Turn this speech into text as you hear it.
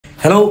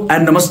Hello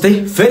and नमस्ते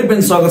फेरि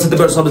पनि स्वागत छ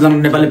तपाईहरु सबैजना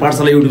नेपाली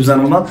पाठशाला युट्युब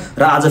च्यानलमा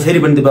र आज फेरि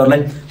पनि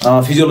तपाईहरुलाई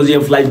फिजियोलोजी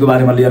अफ लाइफ को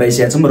बारेमा लिएर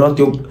आइसकेका छौं र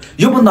त्यो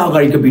यो भन्दा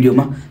अगाडिको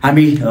भिडियोमा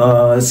हामी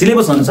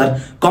सिलेबस अनुसार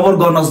कभर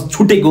गर्न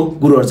छुटेको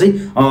कुराहरु चाहिँ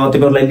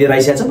तपाईहरुलाई लिएर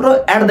आइसकेका छौं र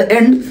एट द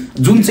एन्ड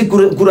जुन चाहिँ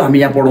कुरा हामी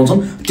यहाँ पढाउँछौं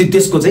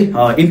त्यसको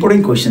चाहिँ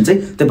इम्पोर्टेन्ट क्वेशन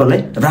चाहिँ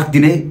तपाईहरुलाई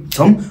राख्दिने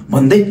छौं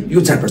भन्दै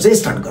यो च्याप्टर चाहिँ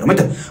स्टार्ट गरौँ है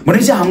त।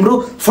 भनेपछि हाम्रो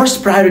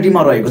फर्स्ट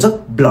प्रायोरिटीमा रहेको छ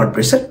ब्लड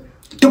प्रेसर,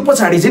 त्यो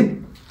पछाडी चाहिँ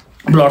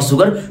ब्लड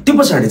सुगर, त्यो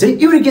पछाडी चाहिँ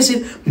यूरिक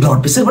एसिड।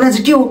 ब्लड प्रेसर भने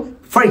चाहिँ के हो?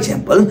 फर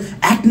एक्जाम्पल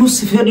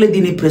एटमोस्फियरले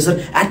दिने प्रेसर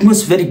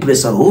एटमोस्फेरिक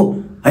प्रेसर हो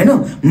हैन।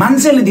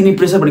 मान्छेले दिने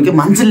प्रेसर भनेको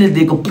मान्छेले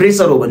दिएको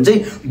प्रेसर हो भने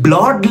चाहिँ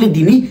ब्लडले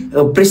दिने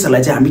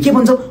प्रेसरलाई चाहिँ हामी के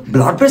भन्छौं?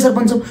 Blood pressure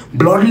भन्छौं।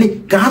 ब्लडले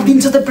कहाँ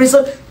दिन्छ त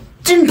प्रेसर?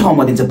 तीन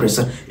ठाउँमा दिन्छ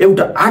प्रेसर,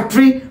 एउटा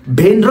आर्टरी,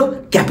 भेन र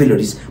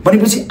क्यापिलरीज।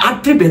 भनेपछि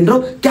आर्टरी, भेन र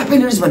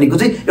क्यापिलरीज भनेको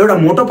चाहिँ एउटा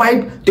मोटो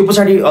पाइप, त्यो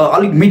पछाडी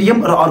अलिक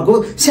मिडियम र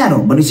अर्को सानो।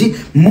 भनेपछि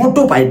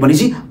मोटो पाइप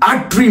भनेपछि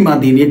आर्टरीमा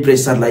दिने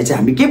प्रेसरलाई चाहिँ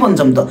हामी के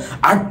भन्छौं त?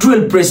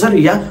 आर्ट्रियल प्रेसर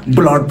या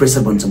ब्लड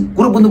प्रेसर भन्छौं।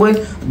 कुरो बुझ्नुभयो?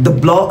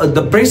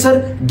 The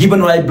pressure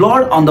given by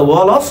blood on the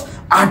wall of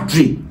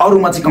artery,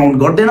 अरुमा चाहिँ काउन्ट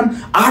गर्दैनौं।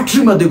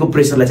 आर्टरीमा दिएको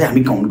प्रेसरलाई चाहिँ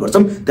हामी काउन्ट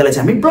गर्छौं, त्यसलाई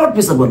चाहिँ हामी ब्लड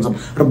प्रेसर भन्छौं।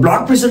 र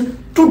ब्लड प्रेसर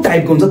टु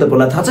टाइपको हुन्छ,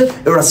 तपाईलाई थाहा छ।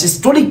 एउटा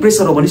सिस्टोलिक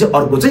प्रेसर हो भने चाहिँ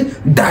अर्को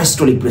चाहिँ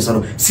डायस्टोलिक प्रेसर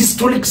हो।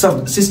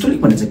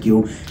 सिस्टोलिक भने चाहिँ के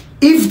हो?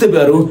 इफ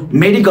तपाईहरु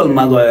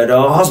मेडिकलमा गएर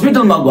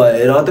हस्पिटलमा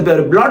गएर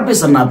तपाईहरु ब्लड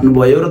प्रेसर नाप्नु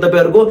भयो र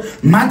तपाईहरुको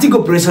माथिको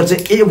प्रेसर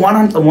चाहिँ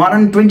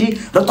 120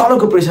 र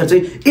तलको प्रेसर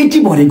चाहिँ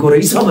 80 भनेको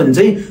रहेछ भने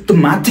चाहिँ त्यो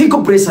माथिको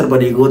प्रेसर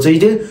भनेको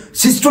चाहिँ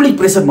सिस्टोलिक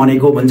प्रेसर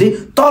भनेको भने चाहिँ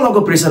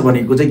तलको प्रेसर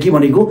भनेको चाहिँ के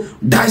भनेको?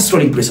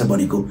 डायस्टोलिक प्रेसर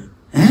भनेको।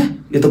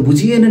 यो त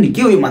बुझिएन नि,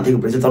 के हो यो माथिको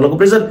प्रेसर तलको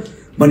प्रेसर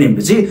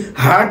भनेपछि?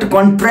 हार्ट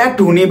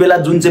कन्ट्र्याक्ट हुने बेला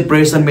जुन चाहिँ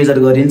प्रेसर मेजर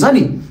गरिन्छ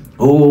नि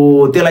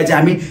हो त्यसलाई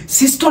चाहिँ हामी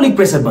सिस्टोलिक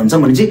प्रेसर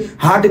भन्छौं। भनेपछि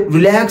हार्ट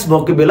रिल्याक्स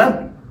भएको बेला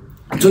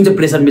जुन चाहिँ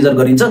प्रेसर मेजर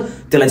गरिन्छ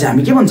त्यसलाई चाहिँ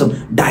हामी के भन्छौं?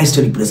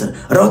 Diastolic pressure.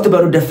 र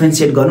तपाईहरु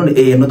डिफरेन्शिएट गर्नु नि,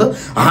 हेर्नु त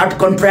हार्ट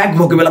कन्ट्र्याक्ट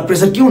भएको बेला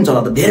प्रेसर के हुन्छ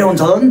होला त? धेरै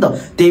हुन्छ होला नि त।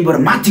 त्यही भएर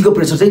माथिको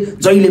प्रेसर चाहिँ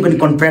जहिले पनि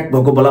कन्ट्र्याक्ट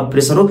भएको बेला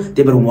प्रेसर हो,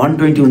 त्यही भएर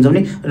 120 हुन्छ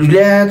भने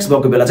रिल्याक्स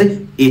भएको बेला चाहिँ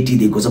 80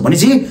 दिएको छ।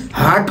 भनेपछि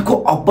हार्टको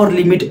अप्पर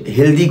लिमिट,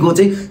 हेल्दीको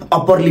चाहिँ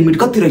अप्पर लिमिट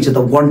कति रहेछ त?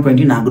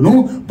 120 नाग्नु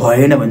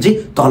भएन भने चाहिँ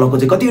तलको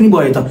चाहिँ कति हुनु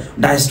भयो त?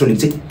 डायस्टोलिक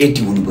चाहिँ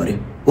 80 हुनु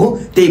पर्यो हो।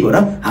 त्यही भएर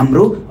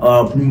हाम्रो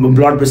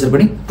ब्लड प्रेसर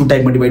पनि टु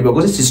टाइपमा डिभाइड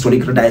भएको छ,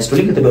 सिस्टोलिक र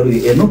डायस्टोलिक। तपाईहरु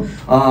हेर्नु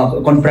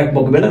कन्ट्र्याक्ट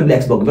भएको बेला,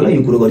 रिल्याक्स भएको बेला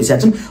यो कुरो गरिसकेका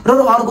छौं। र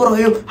अर्को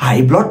रह्यो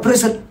हाई ब्लड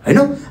प्रेसर हैन।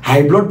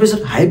 हाई ब्लड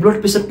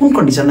प्रेसर कुन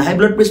कन्डिसनमा हाई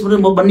ब्लड प्रेसर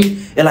भन्ने?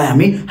 यसलाई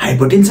हामी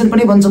हाइपरटेन्सन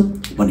पनि भन्छौं।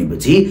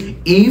 भनेपछि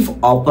इफ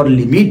अप्पर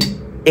लिमिट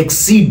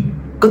एक्सिड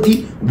कति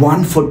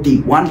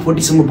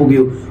 140 सम्म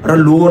पुग्यो र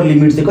लोअर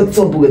लिमिट चाहिँ कति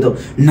सम्म पुग्यो त?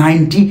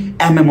 90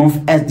 mm of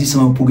Hg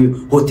सम्म पुग्यो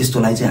हो,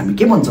 त्यस्तोलाई चाहिँ हामी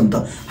के भन्छौं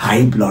त?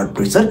 High blood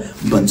pressure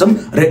भन्छौं।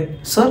 र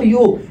सर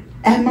यो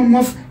mm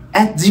of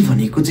Hg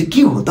भनेको चाहिँ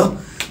के हो त?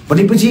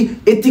 भनेपछि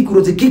यति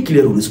कुरो चाहिँ के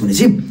क्लियर हुनुस्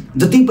भनेपछि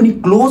जति पनि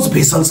क्लोज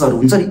भेसल्सहरु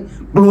हुन्छ नि,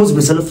 क्लोज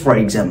भेसल फर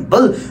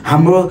एक्जाम्पल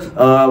हाम्रो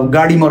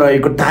गाडीमा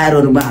रहेको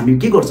टायरहरुमा हामी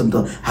के गर्छौं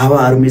त?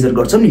 हावाहरु मेजर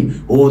गर्छौं नि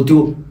हो।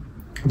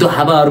 त्यो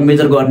हावाहरु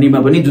मेजर गर्नेमा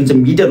पनि जुन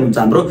चाहिँ मिटर हुन्छ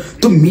हाम्रो,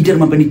 त्यो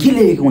मिटरमा पनि के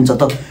लेखेको हुन्छ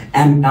त?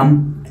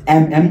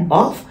 mm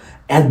of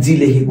Hg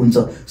लेखेको हुन्छ।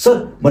 सर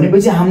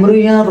भनेपछि हाम्रो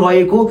यहाँ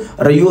रहेको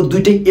र यो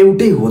दुईटै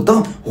एउटै हो त?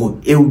 हो,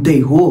 एउटै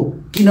हो।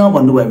 किन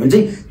भन्नुभयो भने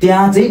चाहिँ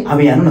त्यहाँ चाहिँ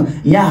हामी हेर्नु न,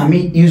 यहाँ हामी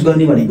युज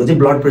गर्ने भनेको चाहिँ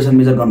ब्लड प्रेसर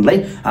मेजर गर्नलाई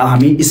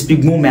हामी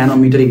स्पिग्मो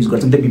म्यानोमिटर युज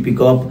गर्छौं, त्यो बीपी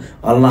कप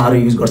हल्लाहरु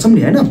युज गर्छौं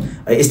नि हैन।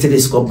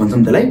 स्टेथोस्कोप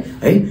भन्छौं त्यसलाई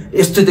है,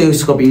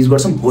 स्टेथोस्कोप युज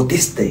गर्छौं हो।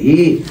 त्यस्तै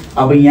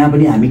अब यहाँ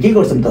पनि हामी के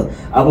गर्छौं त?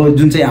 अब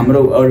जुन चाहिँ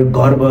हाम्रो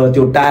घर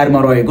त्यो टायरमा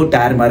रहेको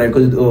टायरमा रहेको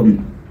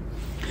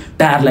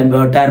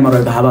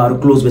हावाहरु,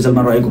 क्लोज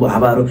भेसलमा रहेको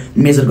हावाहरु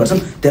मेजर गर्छौं,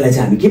 त्यसलाई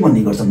चाहिँ हामी के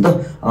भन्ने गर्छौं त?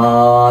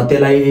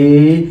 त्यसलाई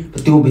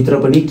त्यो भित्र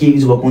पनि के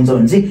युज भएको हुन्छ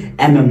भने चाहिँ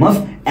mm of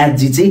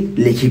Hg चाहिँ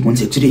लेखेको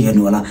हुन्छ। एकचोटी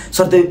हेर्नु होला।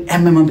 सर त्यो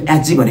mm of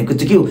Hg भनेको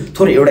चाहिँ के हो?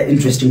 थोरै एउटा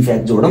इन्ट्रेस्टिङ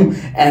फ्याक्ट जोडौं।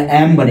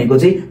 m भनेको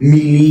चाहिँ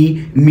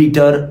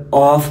मिलिमिटर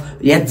अफ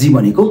Hg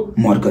भनेको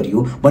मर्करी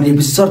हो।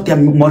 भनेपछि सर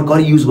त्यहाँ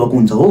मर्करी युज भएको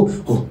हुन्छ हो,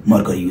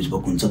 मर्करी युज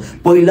भएको हुन्छ।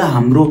 पहिला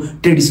हाम्रो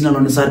ट्रेडिसनल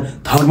अनुसार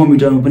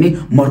थर्मोमिटरमा पनि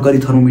मर्करी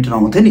थर्मोमिटर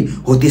आउँथ्यो नि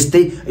हो,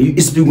 त्यस्तै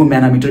स्पिग्मो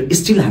म्यानोमिटर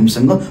स्टिल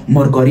हामीसँग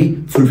मर्करी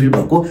फुलफिल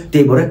भएको,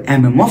 त्यही भएर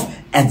mm of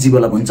Hg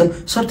वाला भन्छौं।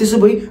 सर त्यसो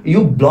भए यो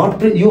ब्लड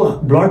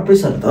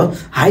प्रेसर त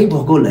हाई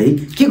भएकोलाई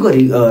के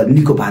गरी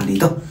निको पार्ने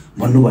त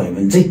भन्नुभयो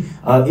भने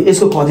चाहिँ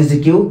यसको कज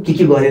चाहिँ के हो? के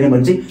गरेन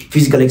भने चाहिँ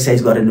फिजिकल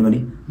एक्सरसाइज गरेन भने,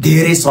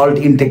 धेरै सल्ट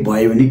इन्टेक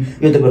भयो भने,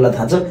 यो तपाईलाई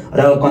थाहा छ,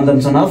 र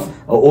कन्जम्पसन अफ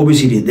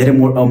ओबेसिटी धेरै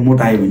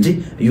मोटायो भने चाहिँ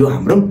यो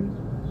हाम्रो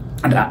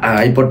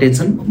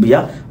हाइपरटेन्सन या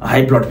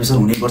हाई ब्लड प्रेसर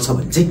हुने गर्छ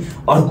भने चाहिँ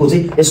अर्को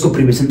चाहिँ यसको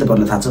प्रिभेन्सन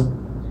तपाईलाई थाहा छ,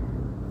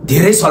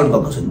 धेरै सल्ट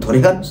गर्नुहोस् भने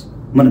थोरै खानुहोस्,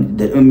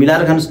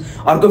 मिलाएर खानुहोस्।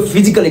 अर्को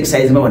फिजिकल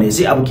एक्सरसाइजमा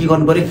भनेपछि अब के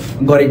गर्नु पर्यो?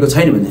 गरेको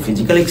छैन भने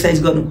फिजिकल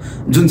एक्सरसाइज गर्नु,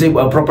 जुन चाहिँ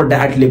प्रपर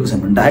डायट लिएको छ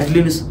भने डायट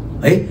लिनुहोस्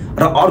है।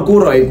 र अर्को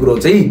रहेको कुरो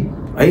चाहिँ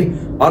है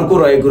अर्को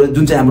रहेको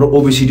जुन चाहिँ हाम्रो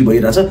ओबेसिटी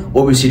भइरहेछ,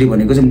 ओबेसिटी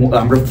भनेको चाहिँ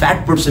हाम्रो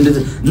फ्याट पर्सेन्टेज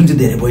जुन चाहिँ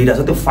धेरै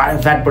भइरहेछ त्यो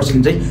फ्याट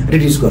पर्सेन्ट चाहिँ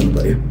रिड्युस गर्नु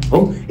पर्यो हो।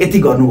 यति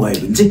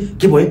गर्नुभयो भने चाहिँ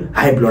के भयो,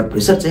 हाई ब्लड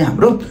प्रेसर चाहिँ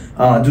हाम्रो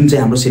जुन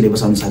चाहिँ हाम्रो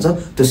सिलेबस अनुसार छ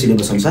त्यो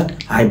सिलेबस अनुसार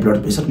हाई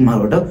ब्लड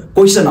प्रेसरमाबाट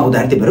क्वेसन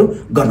आउँदाखेरि त्यही भएर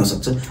गर्न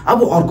सक्छ।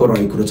 अब अर्को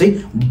रहेको कुरो चाहिँ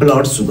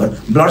ब्लड सुगर।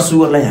 ब्लड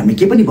सुगरलाई हामी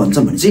के पनि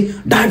भन्छौँ भने चाहिँ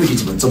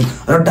डायबिटिज भन्छौँ।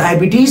 र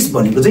डायबिटिज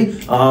भनेको चाहिँ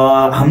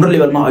हाम्रो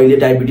लेभलमा अहिले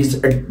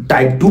डायबिटिज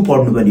टाइप 2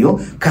 पढ्नुपर्ने हो।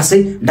 खासै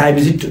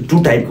डायबिटिज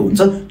 2 टाइपको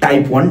हुन्छ,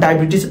 type 1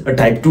 diabetes,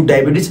 type 2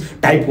 diabetes.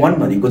 Type 1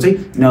 भनेको चाहिँ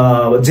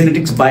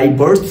जेनेटिक्स बाई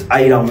बर्थ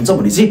आइरहेको हुन्छ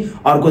भनेपछि,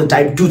 अर्को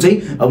टाइप 2 चाहिँ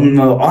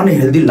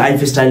अनहेल्दी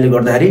लाइफस्टाइलले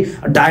गर्दाखेरि,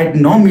 डायट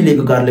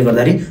नमिलेको कारणले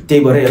गर्दाखेरि,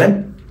 त्यही भएर यसलाई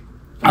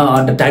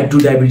टाइप 2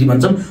 डायबिटिज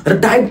भन्छौँ। र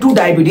टाइप 2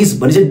 डायबिटिज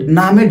भने चाहिँ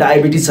नामै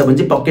डायबिटिज छ भने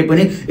चाहिँ पक्कै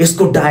पनि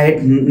यसको डायट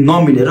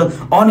नमिलेर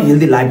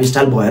अनहेल्दी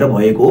लाइफस्टाइल भएर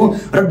भएको हो।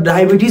 र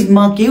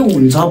डायबिटिजमा के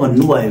हुन्छ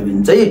भन्नुभयो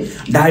भने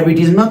चाहिँ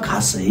डायबिटिजमा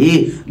खासै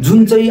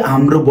जुन चाहिँ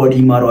हाम्रो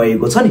बडीमा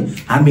रहेको छ नि,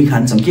 हामी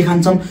खान्छौँ के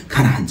खान्छौँ,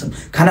 खाना खान्छौँ।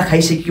 खाना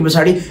खाइसके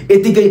पछाडि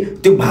यतिकै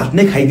त्यो भात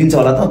नै खाइदिन्छ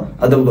होला त,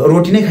 अथवा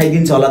रोटी नै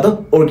खाइदिन्छ होला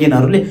त,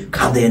 अर्गेनहरूले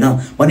खाँदैन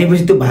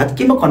भनेपछि त्यो भात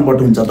केमा कन्भर्ट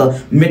हुन्छ त,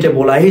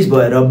 मेटाबोलाइज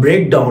भएर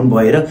ब्रेकडाउन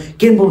भएर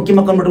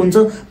केमा कन्भर्ट हुन्छ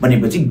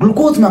भनेपछि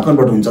ग्लुकोजमा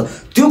कन्भर्ट हुन्छ।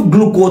 त्यो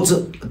ग्लुकोज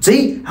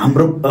चाहिँ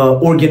हाम्रो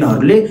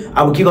अर्गेनहरूले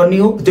अब के गर्ने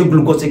हो, त्यो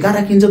ग्लुकोज चाहिँ कहाँ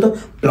राखिन्छ त,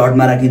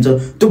 ब्लडमा राखिन्छ।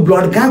 त्यो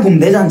ब्लड कहाँ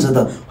घुम्दै जान्छ त,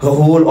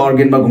 होल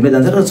अर्गेनमा घुम्दै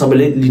जान्छ र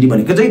सबैले लिने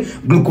भनेको चाहिँ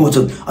ग्लुकोज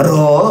हो। र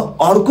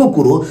अर्को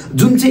कुरो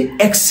जुन चाहिँ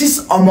एक्सिस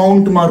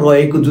अमाउन्टमा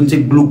रहेको जुन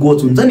चाहिँ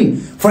ग्लुकोज हुन्छ नि,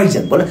 फर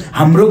इक्जाम्पल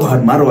हाम्रो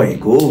घरमा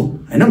रहेको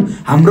हैन,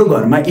 हाम्रो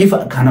घरमा इफ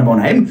खाना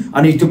बनायौँ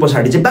अनि त्यो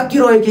पछाडि चाहिँ बाँकी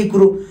रहेको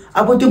कुरो,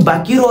 अब त्यो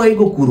बाँकी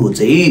रहेको कुरो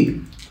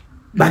चाहिँ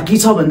बाँकी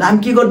छ भने हामी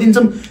के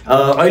गरिदिन्छौँ,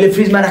 अहिले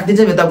फ्रिजमा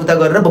राखिदिन्छौँ, यताउता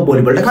गरेर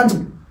भोलिपल्ट खान्छौँ।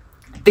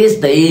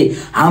 त्यस्तै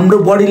हाम्रो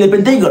बडीले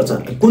पनि त्यही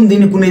गर्छ।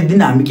 कुनै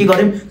दिन हामी के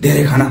गर्यौँ,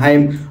 धेरै खाना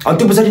खायौँ, अनि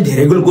त्यो पछाडि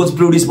धेरै ग्लुकोज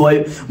प्रड्युस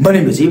भयो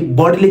भनेपछि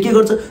बडीले के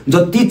गर्छ,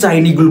 जति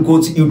चाहिने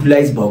ग्लुकोज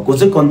युटिलाइज भएको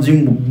चाहिँ कन्ज्युम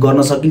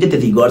गर्न सकिन्छ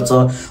त्यति गर्छ।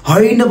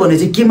 होइन भने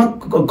चाहिँ केमा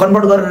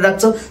कन्भर्ट गरेर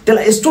राख्छ,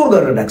 त्यसलाई स्टोर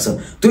गरेर राख्छ।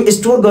 त्यो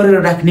स्टोर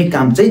गरेर राख्ने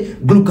काम चाहिँ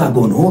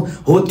ग्लुकागोन हो।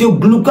 त्यो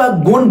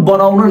ग्लुकागोन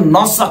बनाउन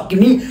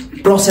नसक्ने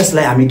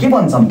प्रोसेसलाई हामी के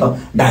भन्छौँ त,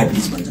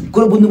 डायबिटिज भन्छौँ।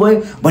 कुरो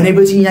बुझ्नुभयो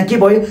भनेपछि यहाँ के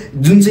भयो,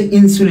 जुन चाहिँ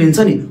इन्सुलिन छ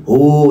नि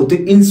हो, त्यो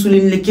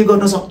इन्सुलिनले के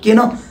गर्न सकिएन,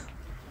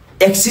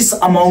 एक्सिस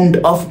अमाउन्ट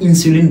अफ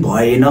इन्सुलिन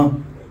भएन।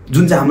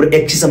 जुन चाहिँ हाम्रो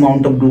एक्सिस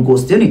अमाउन्ट अफ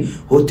ग्लुकोज थियो नि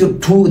हो,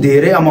 त्यो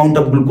धेरै अमाउन्ट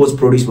अफ ग्लुकोज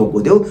प्रड्युस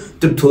भएको थियो,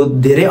 त्यो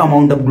धेरै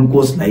अमाउन्ट अफ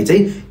ग्लुकोजलाई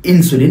चाहिँ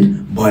इन्सुलिन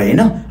भएन।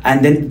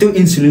 एन्ड देन त्यो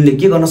इन्सुलिनले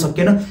के गर्न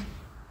सकेन,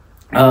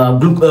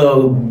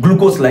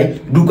 ग्लुकोजलाई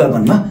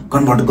ग्लुकागनमा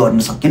कन्भर्ट गर्न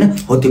सकेन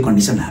हो। त्यो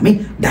कन्डिसनलाई हामी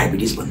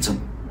डायबिटिज भन्छौँ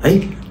है।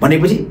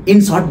 भनेपछि इन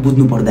सर्ट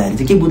बुझ्नु पर्दाखेरि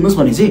चाहिँ के बुझ्नुहोस्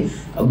भने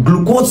चाहिँ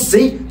ग्लुकोज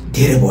चाहिँ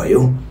धेरै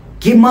भयो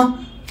केमा,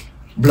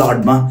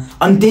 ब्लडमा,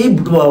 अनि त्यही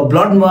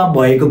ब्लडमा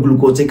भएको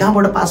ग्लुकोज चाहिँ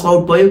कहाँबाट पास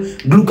आउट भयो,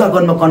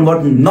 ग्लुकागनमा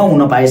कन्भर्ट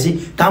नहुन पाएपछि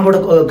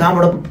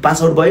कहाँबाट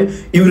पास आउट भयो,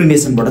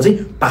 युरिनेसनबाट चाहिँ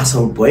पास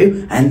आउट भयो।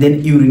 एन्ड देन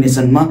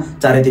युरिनेसनमा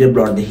चारैतिर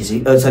ब्लड देखेपछि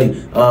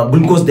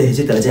ग्लुकोज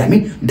देखेपछि त्यसलाई चाहिँ हामी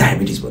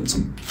डायबिटिज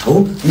भन्छौँ हो।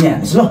 यहाँ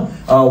हेर्नुहोस् ल,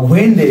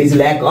 when there is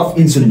lack of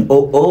insulin,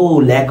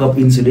 lack of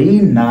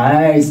insulin,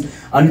 nice.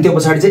 अनि त्यो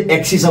पछाडि चाहिँ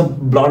axis of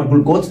blood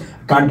glucose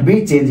can't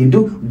be change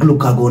into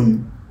ग्लुकागोन।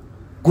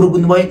 कुरो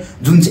बुझ्नुभयो,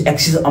 जुन चाहिँ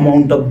एक्सिस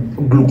अमाउन्ट अफ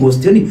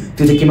ग्लुकोज थियो नि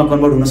त्यो चाहिँ केमा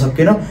कन्भर्ट हुन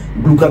सकेन,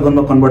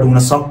 ग्लुकागोनमा कन्भर्ट हुन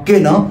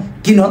सकेन।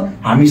 किन,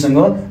 हामीसँग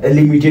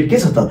लिमिटेड के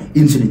छ त,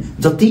 इन्सुलिन।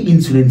 जति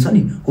इन्सुलिन छ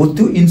नि हो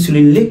त्यो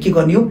इन्सुलिनले के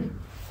गर्ने हो,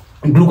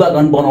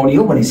 ग्लुकागोन बनाउने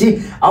हो। भनेपछि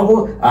अब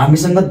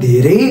हामीसँग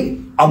धेरै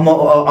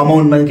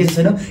अमाउन्टमा के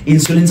छैन,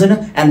 इन्सुलिन छैन।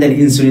 एन्ड देन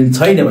इन्सुलिन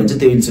छैन भने चाहिँ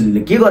त्यो इन्सुलिनले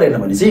के गरेन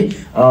भने चाहिँ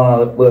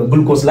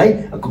ग्लुकोजलाई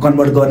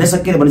कन्भर्ट गर्न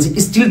सकेन भने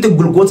चाहिँ स्टिल त्यो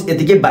ग्लुकोज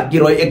यतिकै बाँकी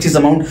रह्यो। एक्सिस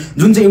अमाउन्ट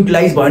जुन चाहिँ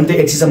युटिलाइज भयो नि त्यो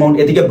एक्सिस अमाउन्ट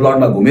यतिकै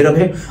ब्लडमा घुमेर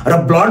गयो। र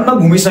ब्लडमा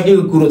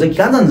घुमिसकेको कुरो चाहिँ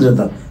कहाँ जान्छ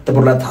त,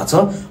 तपाईँलाई थाहा छ,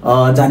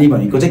 जाने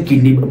भनेको चाहिँ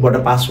किडनीबाट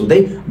पास हुँदै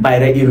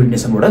बाहिर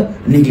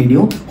युरिनेसनबाट निक्लिने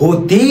हो।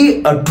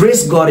 त्यही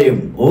ट्रेस गऱ्यौँ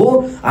हो,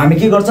 हामी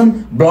के गर्छौँ,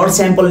 ब्लड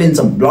स्याम्पल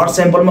लिन्छौँ। ब्लड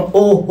स्याम्पलमा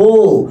ओहो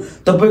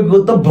तपाईँको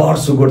त ब्लड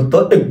सुगर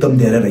त एकदम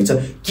धेरै रहेछ,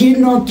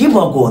 किन के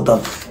भएको हो त,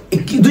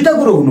 दुईटा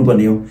कुरो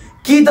हुनुपर्ने हो।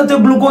 कि त त्यो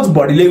ग्लुकोज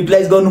बडीले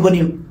युटिलाइज गर्नुपर्ने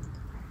हो,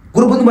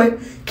 कुरो बुझ्नुभयो,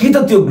 कि त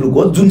त्यो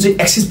ग्लुकोज जुन चाहिँ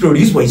एक्सिस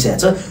प्रड्युस भइसकेको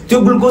छ त्यो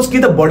ग्लुकोज कि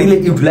त बडीले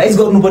युटिलाइज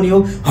गर्नुपर्ने हो।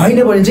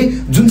 होइन भने चाहिँ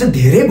जुन चाहिँ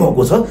धेरै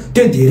भएको छ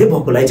त्यो धेरै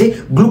भएकोलाई चाहिँ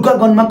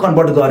ग्लुकागनमा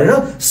कन्भर्ट गरेर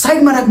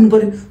साइडमा राख्नु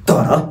पर्यो।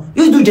 तर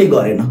यो दुइटै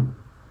गरेन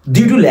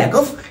due to lack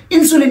of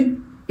insulin.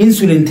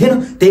 Insulin थिएन,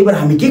 त्यही भएर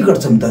हामी के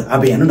गर्छौँ त,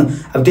 अब हेर्नु न,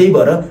 अब त्यही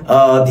भएर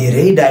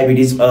धेरै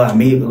डायबिटिज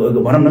हामी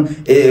भनौँ न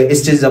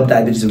स्टेज अफ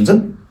डायबिटिज हुन्छ।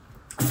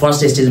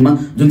 फर्स्ट स्टेजमा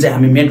जुन चाहिँ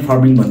हामी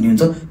मेटफर्मिन भन्ने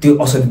हुन्छ त्यो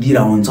औषधि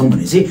दिइरहेको हुन्छौँ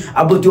भनेपछि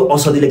अब त्यो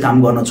औषधिले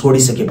काम गर्न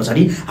छोडिसके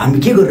पछाडि हामी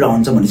के गरिरहेको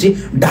हुन्छौँ भनेपछि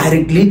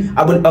डाइरेक्टली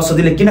अब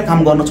औषधिले किन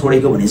काम गर्न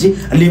छोडेको भनेपछि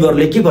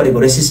लिभरले के गरेको,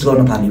 रेसिस्ट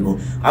गर्न थालेको।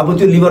 अब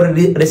त्यो लिभर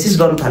रेसिस्ट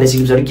गर्न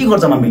थालेपछि पछाडि के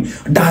गर्छौँ हामी,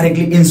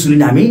 डाइरेक्टली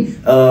इन्सुलिन हामी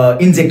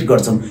इन्जेक्ट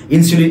गर्छौँ।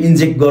 इन्सुलिन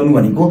इन्जेक्ट गर्नु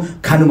भनेको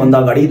खानुभन्दा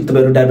अगाडि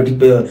तपाईँहरू डायबेटिक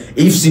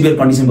इफ सिभियर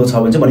कन्डिसनको छ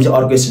भने चाहिँ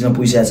अर्को स्टेजमा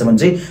पुगिसकेको छ भने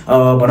चाहिँ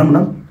भनौँ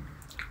न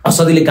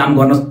औषधिले काम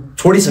गर्न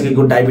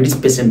छोडिसकेको डायबिटिज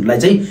पेसेन्टलाई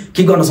चाहिँ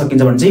के गर्न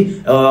सकिन्छ भने चाहिँ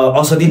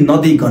औषधि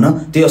नदिइकन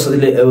त्यो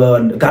औषधिले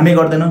कामै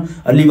गर्दैन,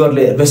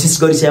 लिभरले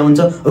रेसिस्ट गरिसकेको हुन्छ,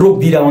 रोग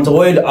दिइरहेको हुन्छ,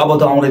 ओइल अब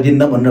त आउँदै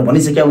दिन्न भनेर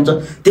भनिसकेको हुन्छ।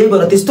 त्यही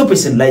भएर त्यस्तो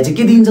पेसेन्टलाई चाहिँ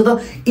के दिइन्छ त,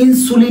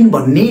 इन्सुलिन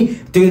भन्ने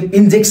त्यो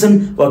इन्जेक्सन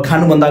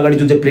खानुभन्दा अगाडि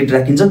जुन चाहिँ प्लेट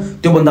राखिन्छ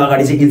त्योभन्दा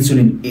अगाडि चाहिँ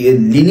इन्सुलिन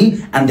लिने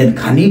एन्ड देन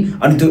खाने,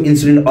 अनि त्यो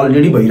इन्सुलिन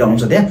अलरेडी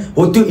भइरहन्छ त्यहाँ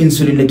हो। त्यो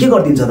इन्सुलिनले के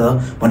गरिदिन्छ त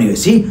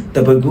भनेपछि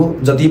तपाईँको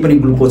जति पनि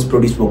ग्लुकोज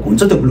प्रड्युस भएको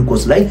हुन्छ त्यो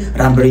ग्लुकोजलाई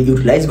राम्ररी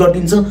युटिलाइज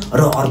गरिदिन्छ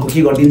र अर्को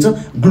के गरिदिन्छ,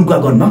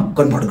 ग्लुकागनमा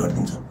कन्भर्ट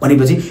गरिदिन्छ।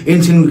 भनेपछि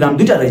इन्सुलिनको काम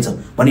दुईटा रहेछ।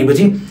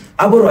 भनेपछि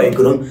अब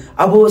रहेको र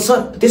अब सर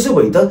त्यसो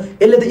भए त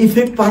यसले त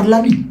इफेक्ट पार्ला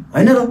नि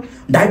हैन र,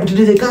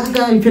 डायबिटिजले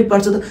कहाँ इफेक्ट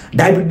पार्छ त?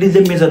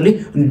 डायबिटिजले मेजरली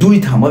दुई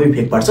ठाउँमा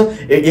इफेक्ट पार्छ।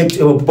 एक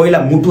पहिला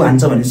मुटु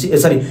हान्छ भनेपछि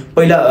सरी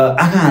पहिला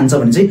आँखा हान्छ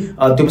भने चाहिँ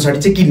त्यो पछाडि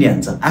चाहिँ किडनी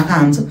हान्छ, आँखा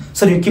हान्छ।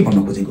 सर यो के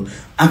भन्न खोजेको,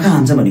 आँखा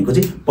हान्छ भनेको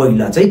चाहिँ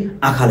पहिला चाहिँ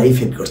आँखालाई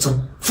इफेक्ट गर्छ,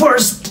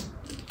 फर्स्ट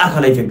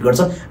आँखालाई इफेक्ट गर्छ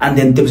एन्ड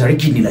देन त्यो पछाडि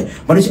किडनीलाई।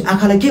 भनेपछि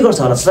आँखालाई के गर्छ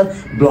होला सर,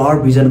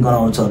 ब्लड भिजन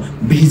गराउँछ,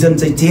 भिजन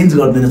चाहिँ चेन्ज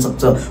गरिदिन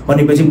सक्छ।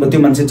 भनेपछि त्यो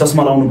मान्छे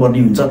चस्मा लाउनु पर्ने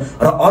हुन्छ।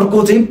 र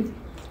अर्को चाहिँ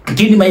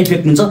किडनीमा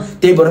इफेक्ट हुन्छ,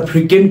 त्यही भएर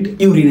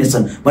फ्रिक्वेन्ट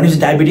युरिनेसन। भनेपछि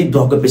डायबिटिज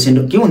भएको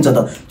पेसेन्ट के हुन्छ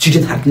त, छिटो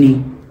थाक्ने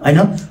हैन,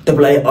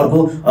 तपाईँलाई अर्को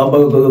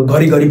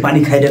घरिघरि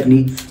पानी खाइराख्ने,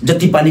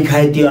 जति पानी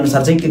खाए त्यो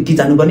अनुसार चाहिँ के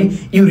जानुपर्ने,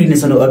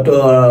 युरिनेसन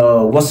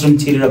वासरुम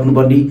छिरिराख्नु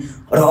पर्ने।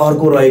 र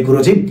अर्को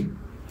रहेको चाहिँ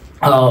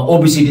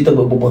ओबिसिटी त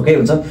भएकै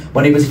हुन्छ।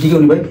 भनेपछि के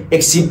हुने भयो,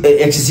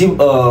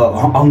 एक्सेसिभ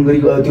हङ्ग्री,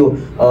 त्यो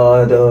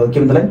के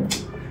भन्छ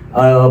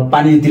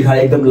पानी तिर्खा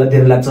एकदम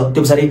धेरै लाग्छ।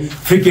 त्यो पछाडि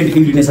फ्रिक्वेन्ट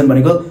युरिनेसन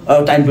भनेको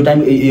टाइम टु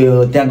टाइम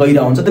त्यहाँ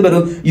गइरहेको हुन्छ। त्यही भएर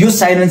यो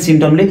साइलेन्ट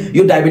सिम्टमले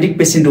यो डायबिटिक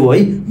पेसेन्ट हो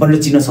है भनेर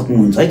चिन्न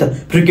सक्नुहुन्छ है त।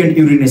 फ्रिक्वेन्ट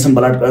युरिनेसन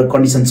ब्लड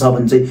कन्डिसन छ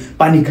भने चाहिँ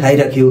पानी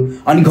खाइराख्यो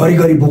अनि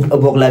घरिघरि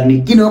भोक लाग्ने।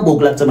 किन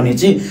भोक लाग्छ भने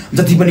चाहिँ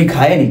जति पनि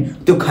खाए नि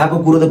त्यो खाएको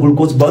कुरो त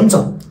ग्लुकोज बन्छ,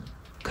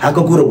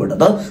 खाएको कुरोबाट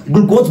त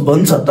ग्लुकोज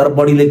बन्छ, तर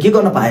बडीले के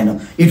गर्न पाएन,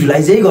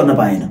 युटिलाइजै गर्न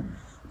पाएन।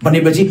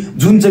 भनेपछि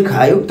जुन चाहिँ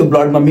खायो त्यो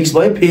ब्लडमा मिक्स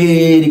भयो,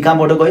 फेरि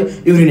कहाँबाट गयो,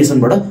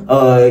 युरिनेसनबाट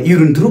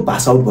युरिन थ्रु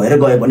पास आउट भएर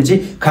गयो भने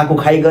चाहिँ खाएको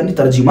खाइ गर्ने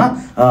तर जिउमा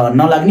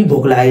नलाग्ने,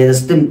 भोक लागे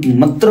जस्तै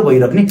मात्र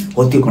भइराख्ने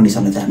हो। त्यो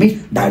कन्डिसनलाई चाहिँ हामी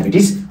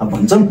डायबिटिज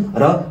भन्छौँ।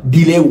 र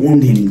डिले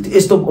वुन्ड हिलिङ,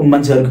 यस्तो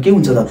मान्छेहरूको के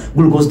हुन्छ त,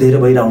 ग्लुकोज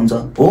धेरै भइरहेको हुन्छ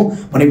हो।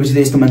 भनेपछि त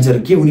यस्तो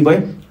मान्छेहरू के हुने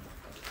भयो,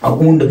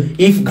 वुन्ड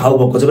इफ घाउ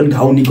भएको छ भने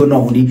घाउ निको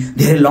नहुने,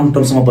 धेरै लङ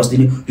टर्मसम्म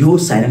बस्दिने, यो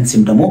साइलेन्ट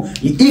सिम्टम हो।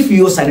 इफ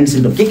यो साइलेन्ट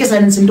सिम्टम के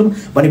साइलेन्ट सिम्टम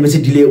भनेपछि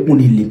डिले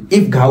वुन्ड हिलिङ।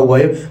 इफ घाउ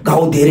भयो,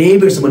 घाउ धेरै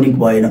बेरसम्म निको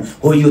भएन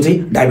हो, यो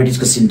चाहिँ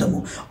डायबिटिजको सिम्टम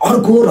हो।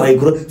 अर्को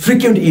रहेको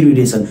फ्रिक्वेन्ट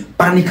युरिनेसन,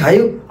 पानी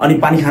खायो अनि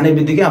पानी खाने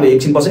बित्तिकै अब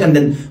एकछिन पछि एन्ड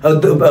देन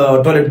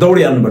टोयलेट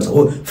दौडिहाल्नुपर्छ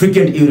हो,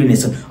 फ्रिक्वेन्ट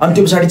युरिनेसन। अनि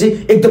त्यो पछाडि चाहिँ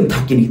एकदम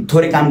थाकिने,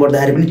 थोरै काम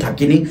गर्दाखेरि पनि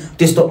थाकिने,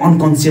 त्यस्तो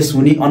अनकन्सियस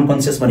हुने।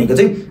 अनकन्सियस भनेको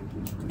चाहिँ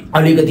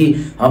अलिकति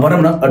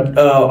भनौँ न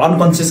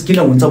अनकन्सियस किन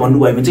हुन्छ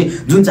भन्नुभयो भने चाहिँ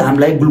जुन चाहिँ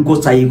हामीलाई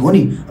ग्लुकोज चाहिएको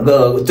नि,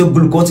 त्यो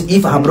ग्लुकोज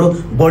इफ हाम्रो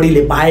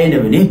बडीले पाएन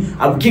भने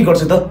अब के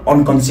गर्छ त,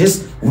 अनकन्सियस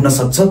हुन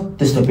सक्छ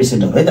त्यस्तो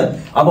पेसेन्टहरू है त।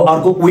 अब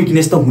अर्को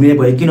विकनेस त हुने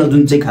भयो, किन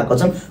जुन चाहिँ खाएको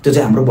छन् त्यो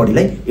चाहिँ हाम्रो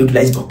बडीलाई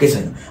युटिलाइज भएकै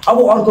छैन। अब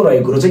अर्को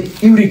रहेको चाहिँ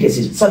uric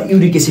acid. Sir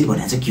uric acid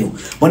भनेको चाहिँ के हो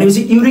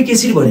भनेपछि युरिक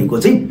एसिड भनेको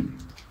चाहिँ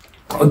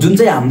जुन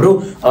चाहिँ हाम्रो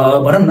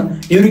भनौँ न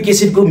युरिक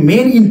एसिडको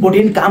मेन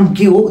इम्पोर्टेन्ट काम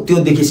के हो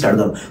त्योदेखि स्टार्ट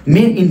गरौँ।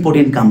 मेन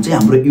इम्पोर्टेन्ट काम चाहिँ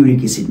हाम्रो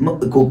युरिक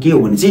एसिडको के हो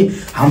भने चाहिँ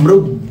हाम्रो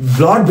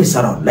ब्लड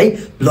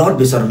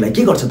भेसरहरूलाई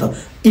के गर्छ त,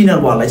 इनर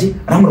वाललाई चाहिँ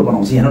राम्रो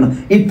बनाउँछ। हेर्नु न,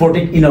 it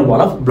protect inner wall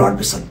of blood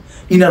vessel.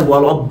 Inner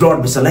wall of blood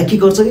भेसललाई के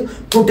गर्छ,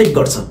 प्रोटेक्ट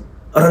गर्छ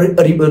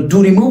र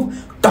टु रिमुभ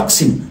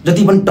टक्सिन।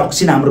 जति पनि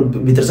टक्सिन हाम्रो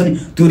भित्र छ नि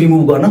त्यो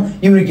रिमुभ गर्न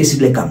युरिक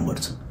एसिडले काम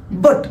गर्छ।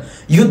 बट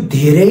यो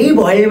धेरै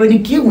भयो भने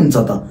के हुन्छ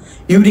त,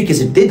 युरिक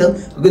एसिड त्यही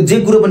त जे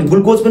कुरो पनि,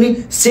 ग्लुकोज पनि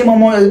सेम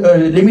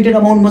लिमिटेड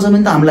अमाउन्टमा छ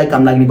भने त हामीलाई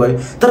काम लाग्ने भयो,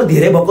 तर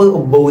धेरै भएको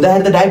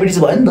हुँदाखेरि त डायबिटिज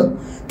भयो नि त।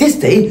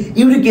 त्यस्तै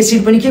युरिक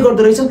एसिड पनि के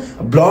गर्दो रहेछ,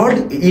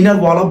 blood inner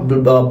wall of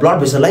blood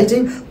भेसललाई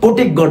चाहिँ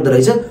प्रोटेक्ट गर्दो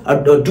रहेछ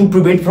to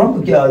prevent from,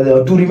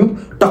 to remove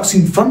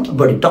toxin from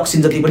body.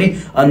 Toxin जति पनि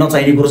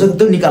नचाहिने कुरो छ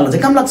त्यो निकाल्न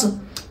चाहिँ काम लाग्छ।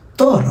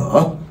 तर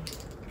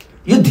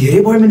यो धेरै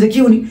भयो भने चाहिँ के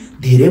हुने,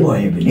 धेरै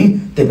भयो भने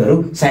त्यही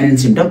भएर साइलेन्ट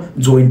सिम्टम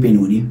जोइन्ट पेन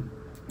हुने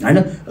हैन,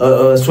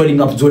 स्वेलिङ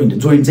अफ जोइन्ट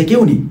चाहिँ के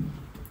हुने,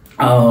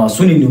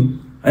 सुनिनु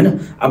हैन।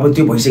 अब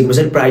त्यो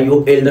भइसकेपछि प्राय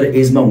यो एल्डर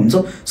एजमा हुन्छ।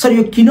 सर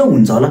यो किन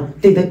हुन्छ होला,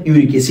 त्यही त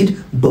युरिक एसिड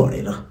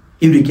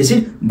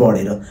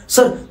बढेर।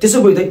 सर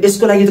त्यसो भए त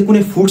यसको लागि त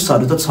कुनै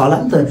फुड्सहरू त छ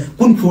होला नि त,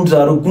 कुन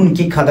फुड्सहरू कुन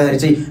के खाँदाखेरि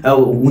चाहिँ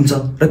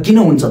हुन्छ र किन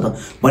हुन्छ त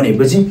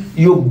भनेपछि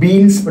यो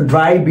बिन्स,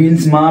 ड्राई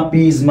बिन्समा,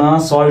 पिजमा,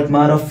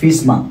 सल्टमा र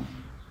फिसमा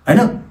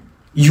हैन,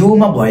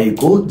 योमा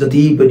भएको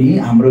जति पनि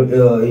हाम्रो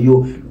यो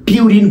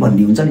प्युरिन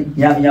भन्ने हुन्छ नि,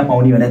 यहाँ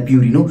पाउने भने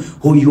प्युरिन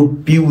हो। यो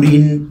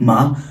प्युरिनमा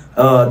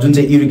जुन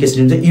चाहिँ युरिक एसिड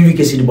हुन्छ, युरिक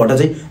एसिडबाट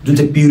चाहिँ जुन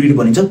चाहिँ प्युरिन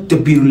बनिन्छ त्यो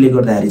प्युरिनले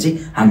गर्दाखेरि चाहिँ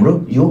हाम्रो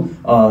यो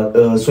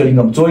swelling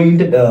of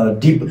joint,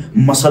 deep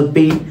muscle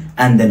pain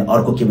and then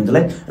अर्को के भन्छ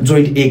त्यसलाई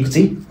जोइन्ट एक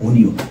चाहिँ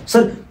हुने हो।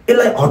 सर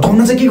यसलाई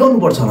हटाउन चाहिँ के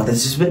गर्नुपर्छ होला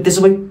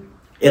त्यसो भए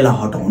यसलाई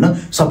हटाउन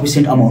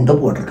सफिसियन्ट अमाउन्ट अफ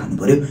वाटर खानु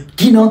पर्यो।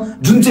 किन,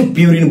 जुन चाहिँ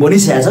प्युरिन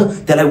बनिसकेको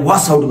छ त्यसलाई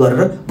वास आउट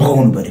गरेर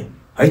भगाउनु पर्यो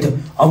है त।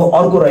 अब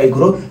अर्को रहेको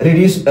कुरो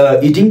रिड्युस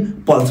इटिङ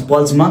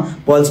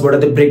पल्सबाट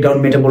त्यो ब्रेकडाउन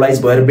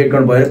मेटाबोलाइज भएर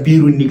ब्रेकडाउन भएर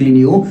प्युरिन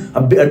निक्लिने हो,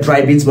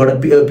 ड्राई बिन्सबाट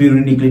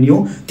प्युरिन निक्लिने हो,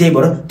 त्यही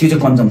भएर त्यो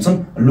चाहिँ कन्जम्सन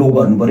लो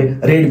गर्नु पर्यो।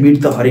 रेड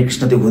मिट त हरे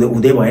कृष्ण त्यो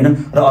हुँदै भएन,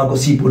 र अर्को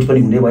सी फुड पनि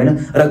हुँदै भएन,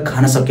 र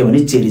खान सक्यो भने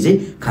चेरी चाहिँ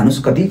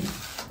खानुस् कति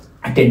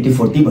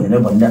 20-40 भनेर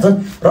भनिरहेको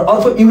छ। र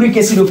अर्को युरिक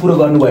एसिडको कुरो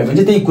गर्नुभयो भने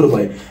चाहिँ त्यही कुरो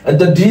भयो,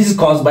 the disease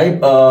cause by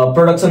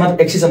production of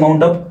access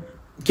amount of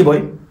के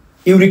भयो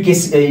uric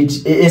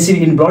acid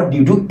in blood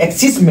due to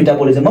excess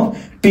metabolism of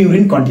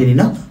purine contained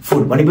in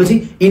food। भनेपछि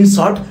इन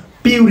सर्ट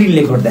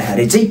प्युरिनले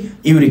गर्दाखेरि चाहिँ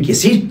युरिक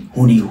एसिड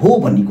हुने हो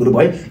भन्ने कुरो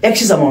भयो।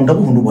 एक्सेस अमाउन्ट अफ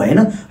हुनु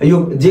भएन, यो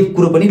जे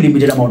कुरो पनि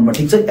लिमिटेड अमाउन्टमा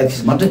ठिक छ,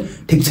 एक्सेस मात्र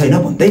ठिक छैन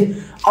भन्दै।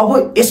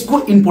 अब यसको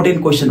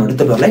इम्पोर्टेन्ट क्वेसनहरु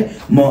तपाईहरुलाई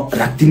म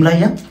राख्दिमला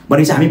यहाँ।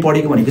 भनेपछि हामी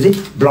पढेको भनेको चाहिँ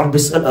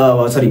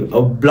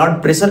ब्लड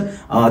प्रेसर,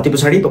 त्यो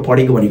पछाडी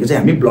पढेको भनेको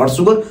चाहिँ हामी ब्लड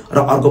सुगर, र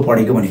अर्को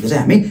पढेको भनेको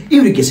चाहिँ हामी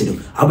युरिक एसिड हो।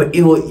 अब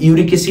यो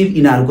युरिक एसिड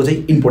यिनीहरुको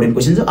चाहिँ इम्पोर्टेन्ट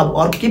क्वेसन छ। अब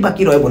अर्को के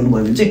बाँकी रह्यो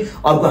भन्नुभयो भने चाहिँ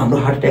अर्को हाम्रो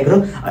हार्ट अट्याक र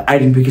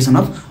आइडेन्टिफिकेसन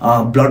अफ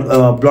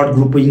ब्लड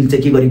ग्रुपिङ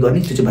चाहिँ के गरी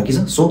गर्ने त्यो चाहिँ बाँकी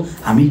छ। सो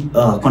हामी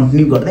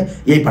कन्टिन्यू गर्दै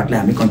यही पार्टलाई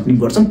हामी कन्टिन्यू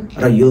गर्छौं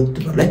र यो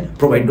तपाईहरुलाई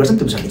प्रोभाइड गर्छौं।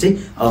 त्यो पछाडी चाहिँ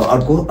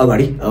अर्को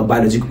अगाडि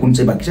बायोलोजीको कुन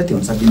चाहिँ बाँकी छ त्यो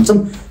अनुसार दिन्छौं।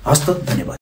 हस्त, धन्यवाद।